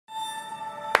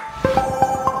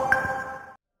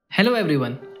Hello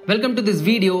everyone, welcome to this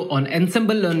video on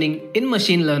Ensemble Learning in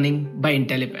Machine Learning by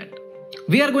Intellipaat.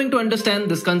 We are going to understand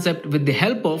this concept with the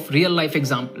help of real life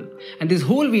example, and this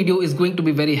whole video is going to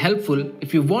be very helpful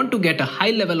if you want to get a high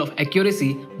level of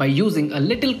accuracy by using a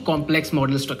little complex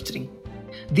model structuring.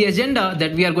 The agenda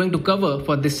that we are going to cover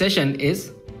for this session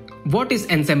is what is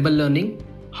ensemble learning,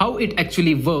 how it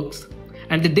actually works,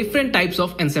 and the different types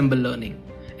of ensemble learning.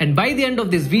 And by the end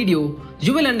of this video,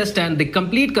 you will understand the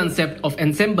complete concept of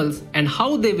ensembles and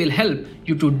how they will help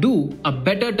you to do a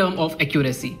better term of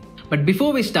accuracy. But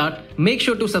before we start, make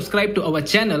sure to subscribe to our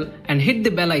channel and hit the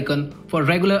bell icon for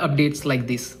regular updates like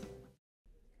this.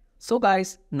 So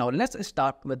guys, now let's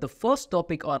start with the first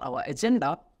topic on our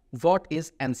agenda, what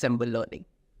is ensemble learning?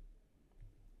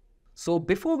 So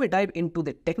before we dive into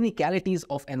the technicalities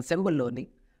of ensemble learning,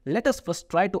 let us first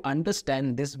try to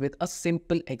understand this with a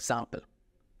simple example.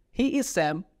 He is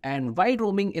Sam, and while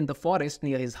roaming in the forest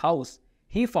near his house,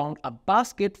 he found a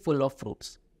basket full of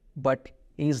fruits. But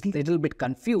he is a little bit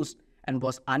confused and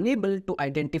was unable to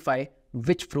identify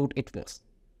which fruit it was.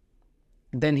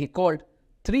 Then he called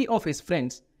 3 of his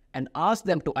friends and asked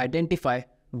them to identify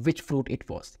which fruit it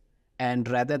was. And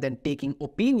rather than taking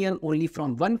opinion only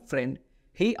from one friend,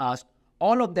 he asked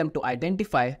all of them to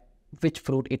identify which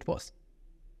fruit it was.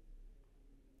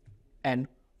 And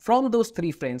from those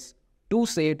 3 friends, 2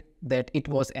 said that it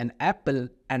was an apple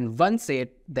and 1 said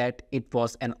that it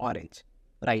was an orange,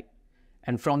 right?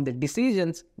 And from the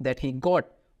decisions that he got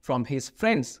from his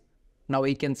friends, now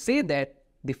he can say that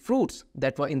the fruits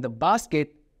that were in the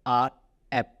basket are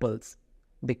apples,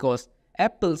 because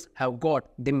apples have got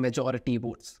the majority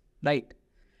votes, right?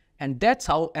 And that's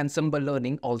how ensemble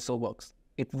learning also works.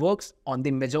 It works on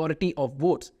the majority of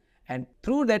votes, and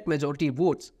through that majority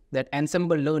votes, that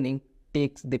ensemble learning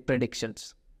takes the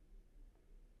predictions.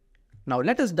 Now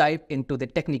let us dive into the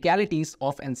technicalities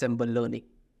of ensemble learning.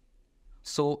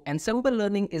 So ensemble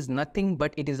learning is nothing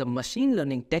but it is a machine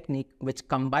learning technique which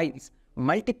combines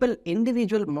multiple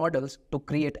individual models to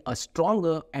create a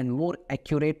stronger and more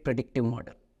accurate predictive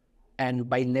model. And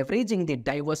by leveraging the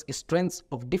diverse strengths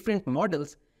of different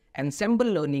models,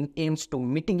 ensemble learning aims to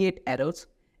mitigate errors,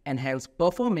 enhance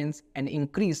performance, and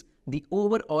increase the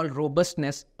overall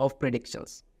robustness of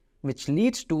predictions, which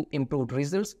leads to improved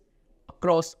results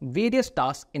across various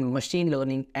tasks in machine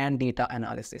learning and data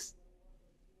analysis.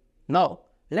 Now,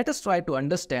 let us try to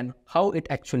understand how it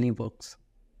actually works.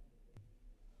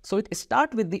 So it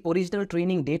starts with the original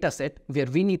training dataset where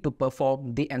we need to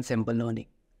perform the ensemble learning.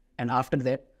 And after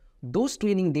that, those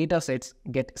training datasets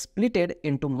get splitted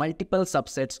into multiple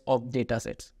subsets of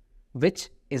datasets, which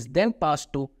is then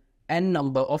passed to n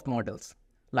number of models.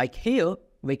 Like here,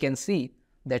 we can see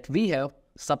that we have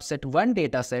subset 1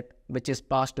 dataset which is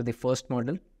passed to the first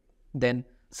model, then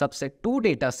subset 2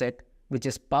 dataset which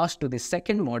is passed to the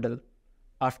second model.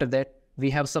 After that, we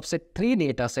have subset 3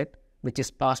 dataset which is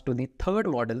passed to the third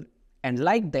model, and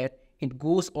like that it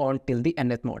goes on till the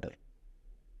nth model.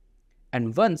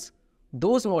 And once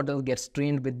those models get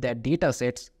trained with their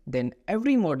datasets, then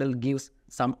every model gives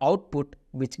some output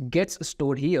which gets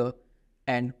stored here,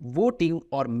 and voting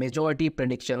or majority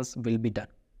predictions will be done.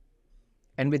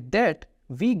 And with that,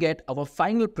 we get our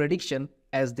final prediction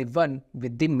as the one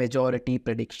with the majority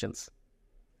predictions.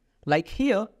 Like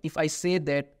here, if I say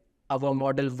that our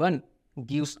model 1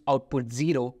 gives output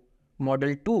 0,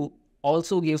 model 2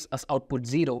 also gives us output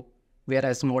 0,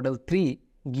 whereas model 3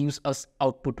 gives us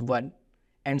output 1,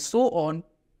 and so on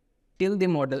till the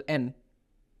model n.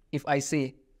 If I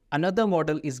say another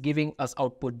model is giving us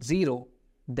output 0,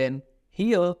 then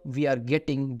here we are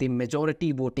getting the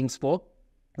majority votings for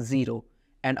 0.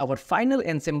 And our final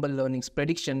ensemble learning's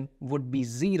prediction would be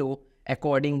 0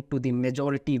 according to the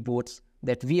majority votes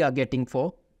that we are getting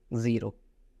for 0,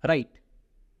 right?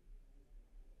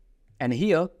 And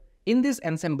here, in this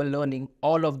ensemble learning,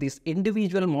 all of these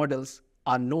individual models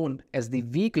are known as the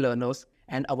weak learners,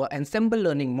 and our ensemble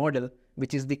learning model,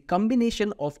 which is the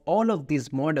combination of all of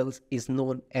these models, is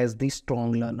known as the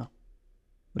strong learner,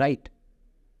 right?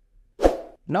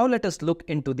 Now let us look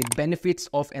into the benefits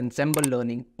of ensemble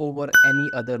learning over any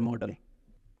other model.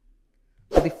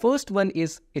 So the first one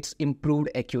is its improved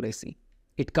accuracy.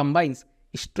 It combines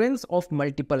strengths of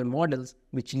multiple models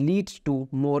which leads to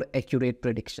more accurate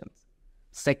predictions.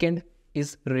 Second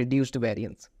is reduced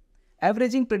variance.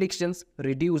 Averaging predictions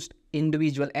reduced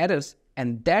individual errors,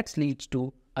 and that leads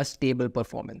to a stable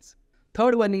performance.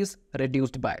 Third one is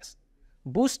reduced bias.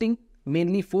 Boosting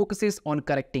mainly focuses on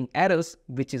correcting errors,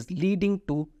 which is leading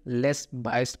to less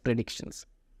biased predictions.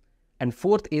 And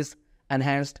fourth is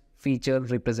enhanced feature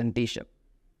representation.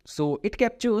 So it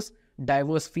captures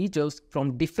diverse features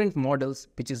from different models,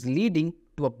 which is leading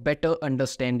to to a better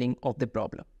understanding of the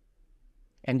problem.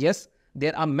 And yes,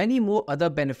 there are many more other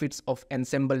benefits of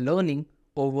ensemble learning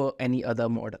over any other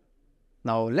model.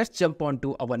 Now let's jump on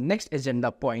to our next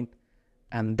agenda point,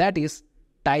 and that is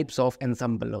types of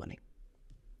ensemble learning.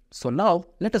 So now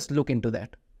let us look into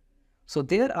that. So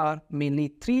there are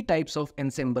mainly three types of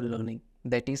ensemble learning,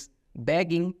 that is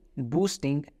bagging,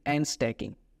 boosting, and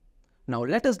stacking. Now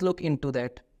let us look into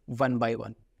that one by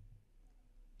one.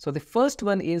 So the first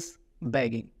one is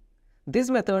bagging. This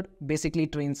method basically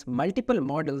trains multiple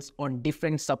models on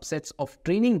different subsets of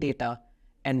training data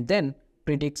and then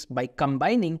predicts by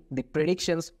combining the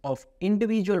predictions of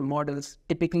individual models,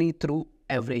 typically through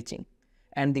averaging.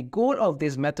 And the goal of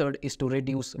this method is to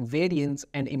reduce variance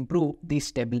and improve the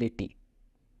stability.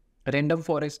 Random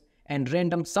forest and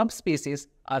random subspaces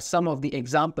are some of the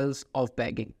examples of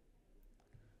bagging.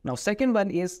 Now, second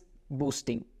one is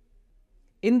boosting.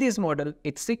 In this model,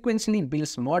 it sequentially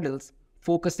builds models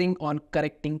focusing on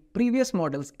correcting previous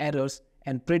models' errors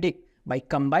and predict by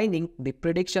combining the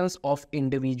predictions of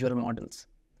individual models,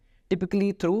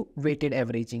 typically through weighted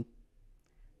averaging.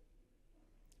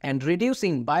 And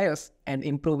reducing bias and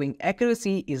improving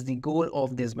accuracy is the goal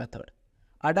of this method.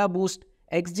 ADA boost,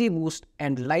 XG boost,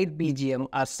 and light BGM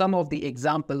are some of the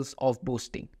examples of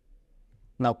boosting.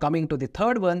 Now coming to the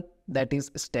third one, that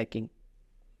is stacking.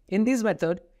 In this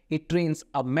method, it trains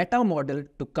a meta model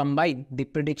to combine the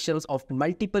predictions of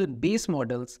multiple base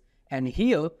models, and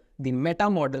here the meta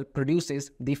model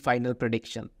produces the final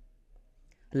prediction.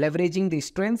 Leveraging the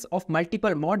strengths of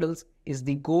multiple models is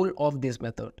the goal of this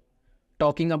method.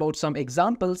 Talking about some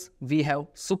examples, we have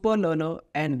superlearner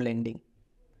and blending.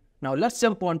 Now let's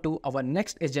jump on to our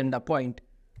next agenda point,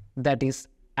 that is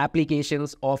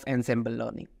applications of ensemble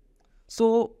learning.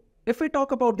 So if we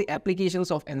talk about the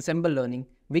applications of ensemble learning,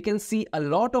 we can see a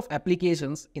lot of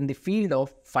applications in the field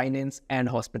of finance and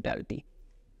hospitality.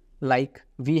 Like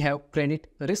we have credit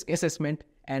risk assessment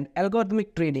and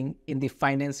algorithmic trading in the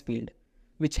finance field,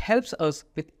 which helps us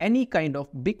with any kind of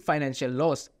big financial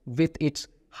loss with its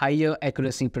higher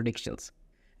accuracy predictions.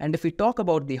 And if we talk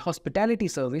about the hospitality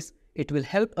service, it will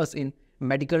help us in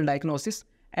medical diagnosis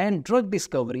and drug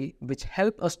discovery, which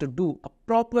help us to do a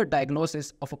proper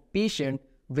diagnosis of a patient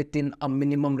within a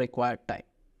minimum required time.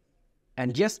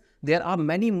 And yes, there are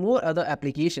many more other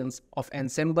applications of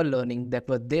ensemble learning that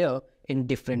were there in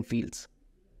different fields.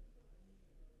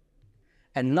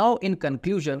 And now in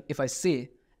conclusion, if I say,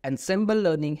 ensemble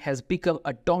learning has become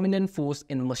a dominant force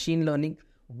in machine learning,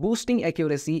 boosting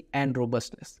accuracy and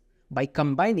robustness. By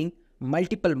combining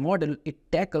multiple models,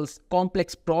 it tackles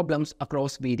complex problems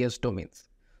across various domains.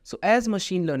 So as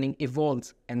machine learning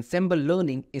evolves, ensemble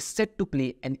learning is set to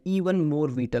play an even more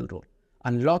vital role,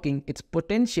 unlocking its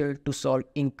potential to solve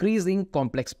increasing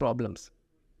complex problems.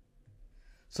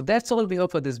 So that's all we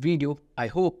have for this video. I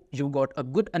hope you got a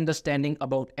good understanding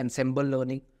about ensemble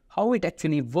learning, how it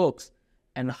actually works,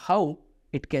 and how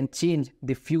it can change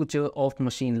the future of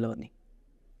machine learning.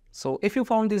 So if you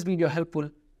found this video helpful,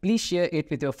 please share it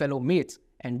with your fellow mates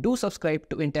and do subscribe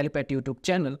to Intellipaat YouTube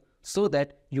channel so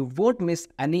that you won't miss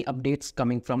any updates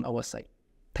coming from our side.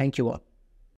 Thank you all.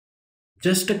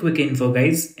 Just a quick info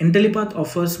guys, Intellipaat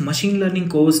offers machine learning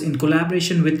course in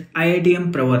collaboration with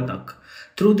IITM Pravartak.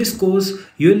 Through this course,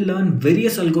 you will learn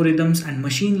various algorithms and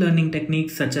machine learning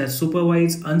techniques such as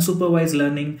supervised, unsupervised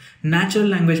learning, natural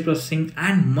language processing,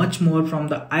 and much more from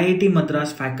the IIT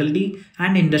Madras faculty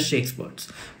and industry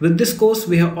experts. With this course,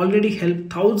 we have already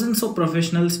helped thousands of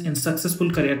professionals in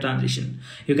successful career transition.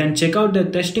 You can check out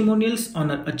their testimonials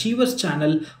on our Achievers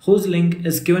channel, whose link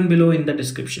is given below in the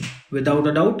description. Without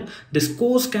a doubt, this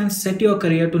course can set your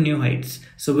career to new heights.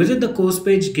 So visit the course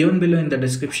page given below in the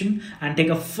description and take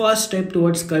a first step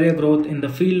towards career growth in the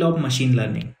field of machine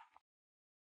learning.